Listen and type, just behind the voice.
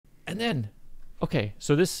then, okay,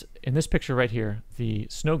 so in this picture right here, the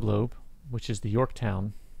snow globe, which is the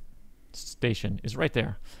Yorktown station, is right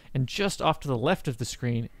there. And just off to the left of the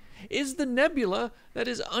screen is the nebula that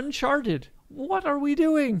is uncharted. What are we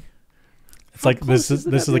doing? It's like this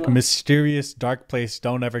is like a mysterious dark place.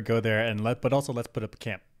 Don't ever go there. But also let's put up a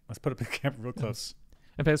camp. Let's put up a camp real close.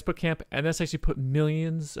 In fact, let's put camp, and let's actually put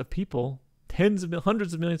millions of people, hundreds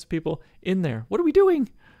of millions of people in there. What are we doing?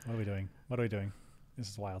 What are we doing? What are we doing? This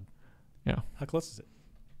is wild. Yeah. How close is it?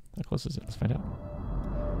 How close is it? Let's find out.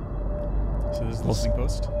 So this is the listening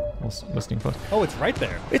post. Listening post. Oh, it's right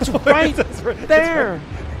there. It's right there. Right.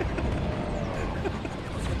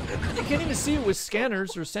 You can't even see it with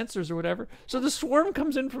scanners or sensors or whatever. So the swarm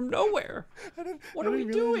comes in from nowhere. What are we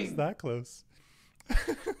doing? It's that close.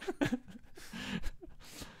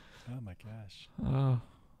 Oh my gosh.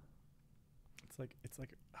 It's like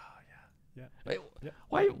yeah. Wait,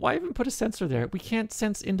 why even put a sensor there? We can't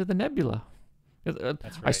sense into the nebula.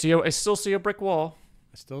 That's right. I still see a brick wall.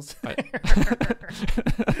 I still see.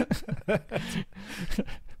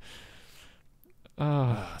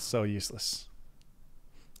 So useless.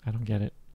 I don't get it.